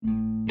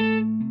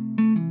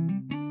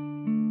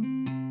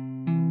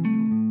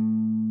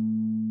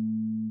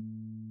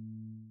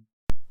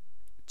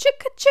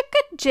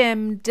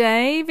Gem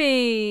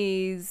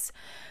Davies.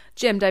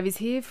 Gem Davies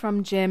here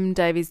from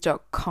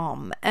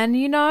gemdavies.com. And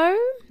you know,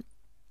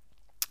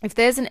 if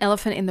there's an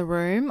elephant in the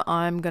room,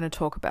 I'm going to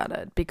talk about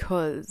it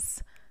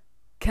because,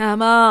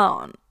 come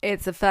on,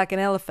 it's a fucking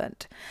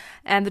elephant.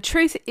 And the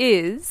truth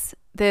is,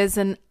 there's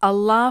an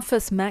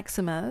Alaphus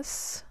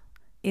maximus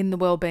in the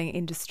wellbeing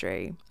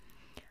industry.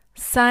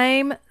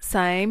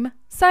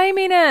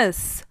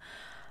 Same-same-sameiness.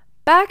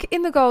 Back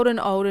in the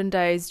olden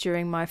days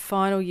during my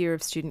final year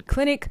of student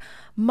clinic,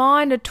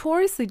 my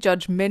notoriously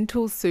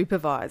judgmental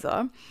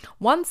supervisor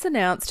once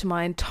announced to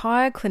my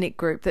entire clinic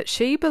group that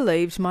she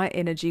believed my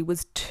energy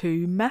was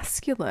too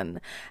masculine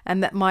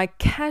and that my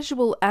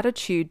casual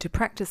attitude to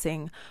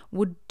practicing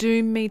would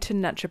doom me to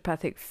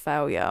naturopathic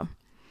failure.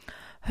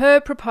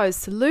 Her proposed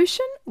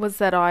solution was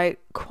that I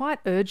quite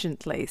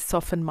urgently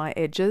soften my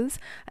edges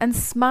and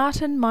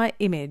smarten my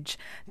image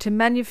to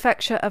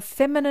manufacture a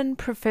feminine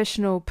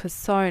professional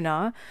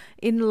persona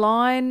in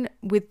line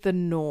with the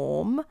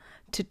norm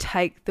to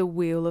take the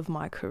wheel of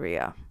my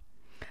career.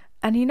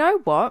 And you know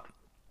what?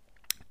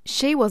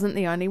 She wasn't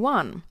the only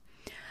one.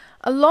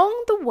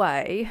 Along the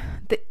way,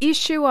 the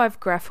issue I've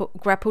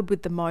grappled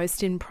with the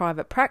most in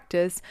private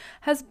practice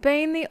has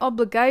been the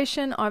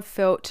obligation I've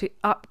felt to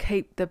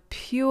upkeep the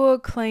pure,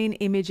 clean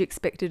image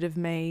expected of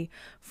me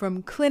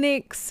from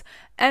clinics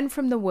and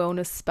from the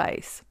wellness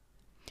space.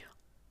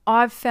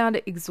 I've found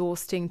it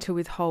exhausting to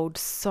withhold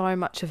so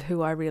much of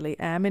who I really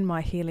am in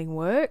my healing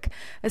work,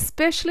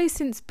 especially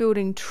since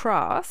building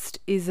trust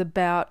is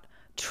about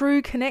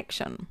true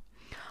connection.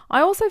 I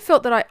also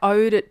felt that I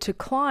owed it to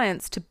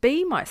clients to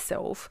be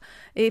myself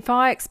if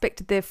I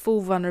expected their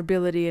full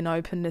vulnerability and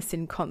openness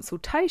in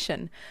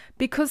consultation,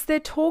 because they're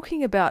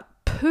talking about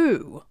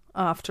poo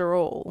after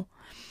all.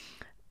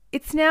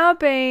 It's now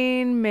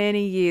been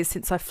many years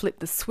since I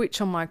flipped the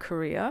switch on my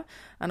career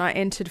and I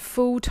entered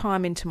full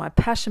time into my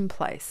passion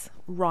place,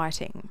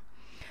 writing.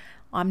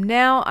 I'm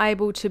now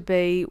able to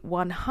be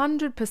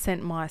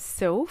 100%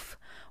 myself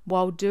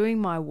while doing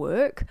my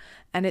work,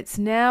 and it's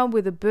now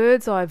with a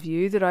bird's eye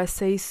view that I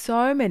see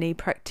so many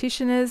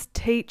practitioners,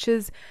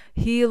 teachers,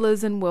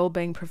 healers and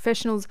wellbeing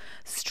professionals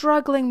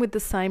struggling with the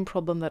same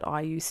problem that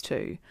I used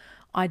to: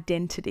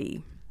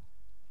 identity.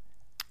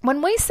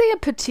 When we see a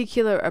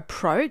particular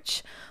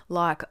approach,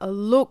 like a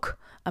look,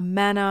 a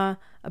manner,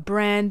 a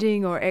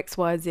branding or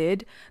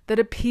XYZ that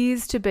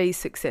appears to be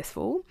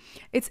successful,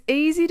 it's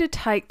easy to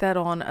take that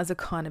on as a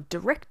kind of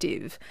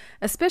directive,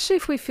 especially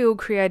if we feel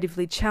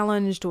creatively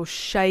challenged or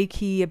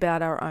shaky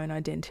about our own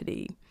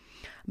identity.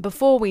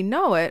 Before we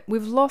know it,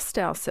 we've lost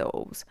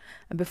ourselves.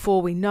 And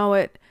before we know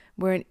it,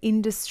 we're an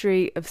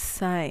industry of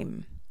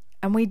same.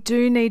 And we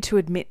do need to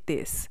admit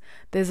this.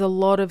 There's a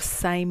lot of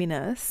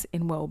sameness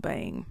in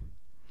wellbeing.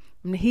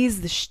 And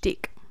here's the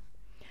shtick.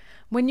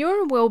 When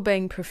you're a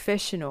wellbeing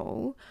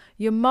professional,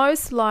 you're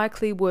most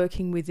likely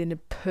working within a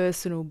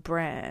personal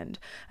brand,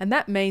 and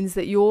that means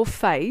that your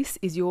face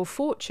is your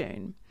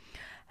fortune.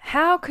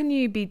 How can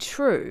you be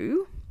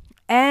true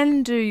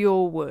and do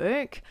your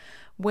work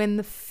when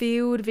the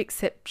field of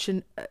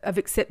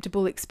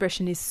acceptable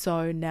expression is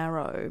so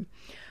narrow,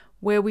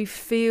 where we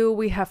feel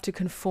we have to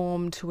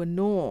conform to a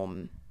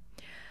norm?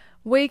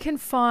 We can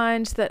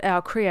find that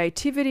our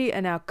creativity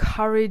and our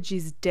courage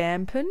is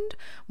dampened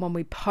when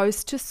we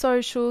post to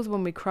socials,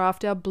 when we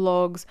craft our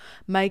blogs,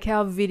 make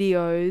our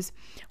videos.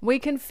 We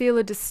can feel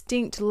a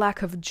distinct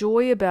lack of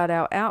joy about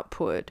our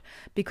output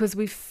because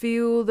we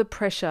feel the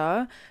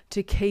pressure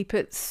to keep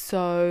it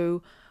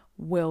so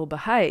well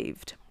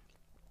behaved.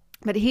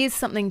 But here's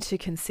something to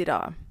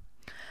consider.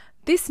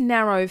 This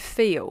narrow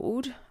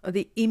field, or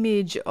the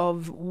image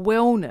of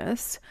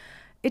wellness,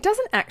 it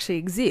doesn't actually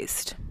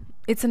exist.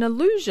 It's an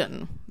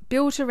illusion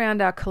built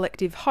around our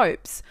collective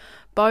hopes,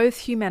 both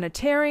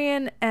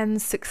humanitarian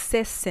and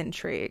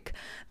success-centric,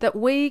 that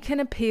we can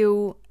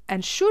appeal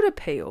and should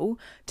appeal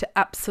to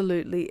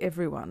absolutely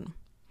everyone.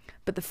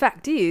 But the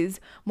fact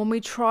is, when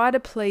we try to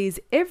please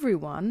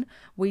everyone,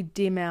 we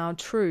dim our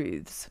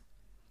truths.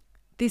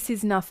 This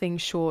is nothing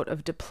short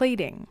of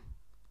depleting.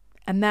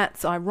 And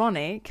that's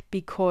ironic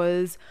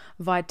because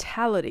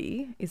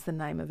vitality is the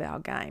name of our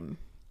game.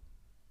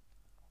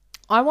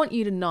 I want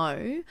you to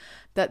know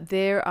that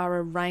there are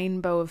a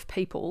rainbow of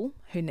people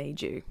who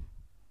need you.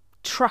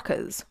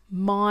 Truckers,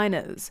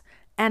 miners,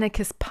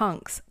 anarchist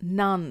punks,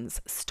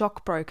 nuns,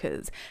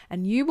 stockbrokers,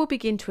 and you will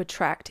begin to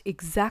attract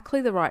exactly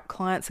the right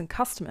clients and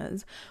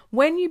customers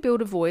when you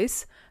build a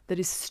voice that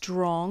is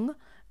strong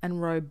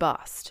and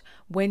robust,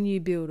 when you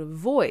build a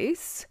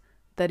voice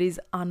that is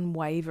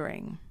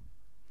unwavering.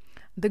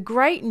 The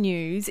great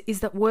news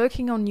is that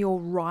working on your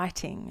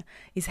writing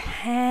is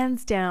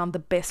hands down the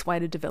best way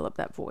to develop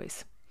that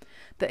voice.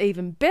 The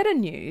even better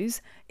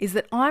news is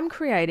that I'm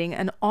creating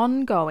an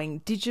ongoing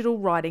digital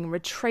writing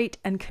retreat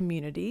and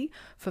community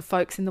for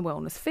folks in the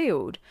wellness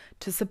field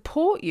to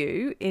support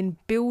you in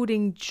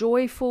building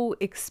joyful,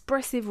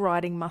 expressive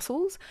writing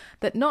muscles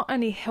that not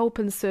only help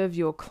and serve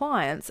your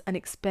clients and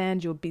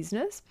expand your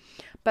business,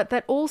 but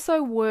that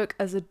also work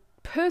as a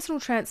personal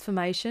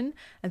transformation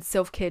and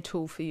self-care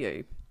tool for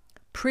you.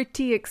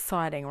 Pretty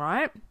exciting,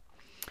 right?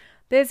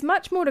 There's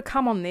much more to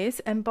come on this,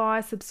 and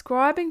by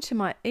subscribing to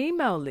my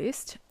email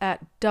list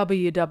at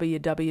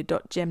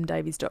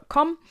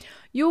www.gemdavies.com,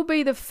 you'll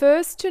be the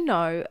first to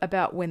know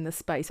about when the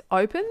space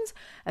opens,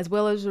 as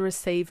well as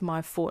receive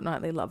my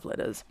fortnightly love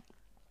letters.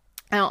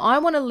 Now, I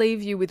want to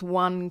leave you with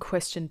one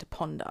question to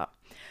ponder,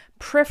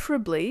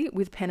 preferably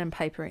with pen and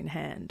paper in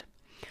hand.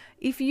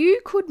 If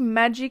you could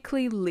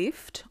magically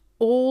lift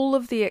all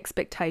of the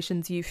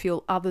expectations you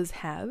feel others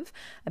have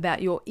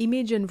about your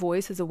image and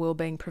voice as a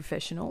wellbeing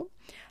professional,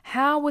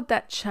 how would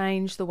that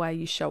change the way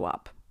you show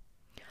up?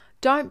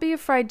 Don't be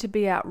afraid to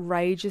be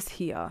outrageous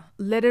here.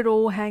 Let it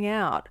all hang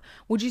out.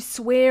 Would you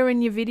swear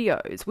in your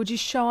videos? Would you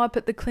show up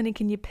at the clinic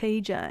in your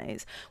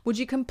PJs? Would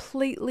you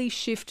completely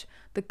shift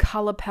the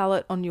colour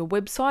palette on your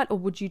website, or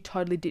would you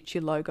totally ditch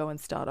your logo and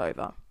start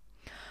over?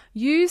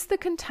 Use the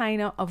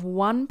container of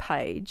one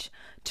page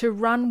to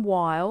run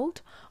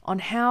wild on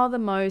how the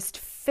most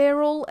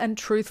feral and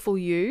truthful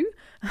you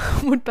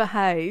would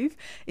behave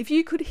if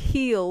you could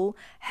heal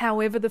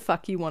however the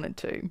fuck you wanted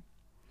to.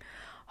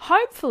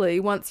 Hopefully,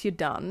 once you're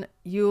done,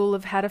 you'll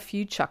have had a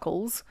few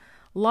chuckles,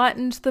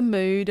 lightened the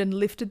mood and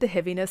lifted the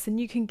heaviness, and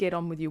you can get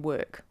on with your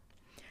work.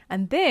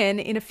 And then,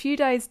 in a few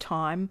days'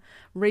 time,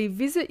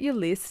 revisit your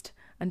list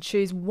and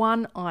choose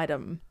one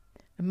item.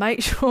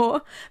 Make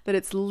sure that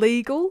it's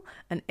legal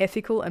and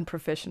ethical and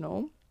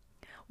professional.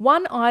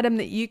 One item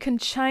that you can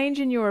change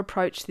in your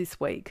approach this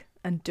week,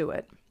 and do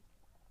it.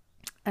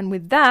 And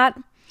with that,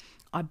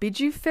 I bid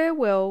you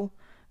farewell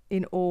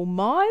in all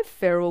my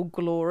feral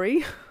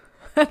glory.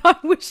 And I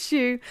wish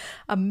you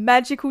a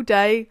magical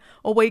day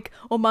or week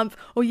or month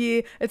or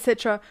year,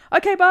 etc.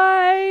 Okay,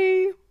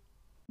 bye.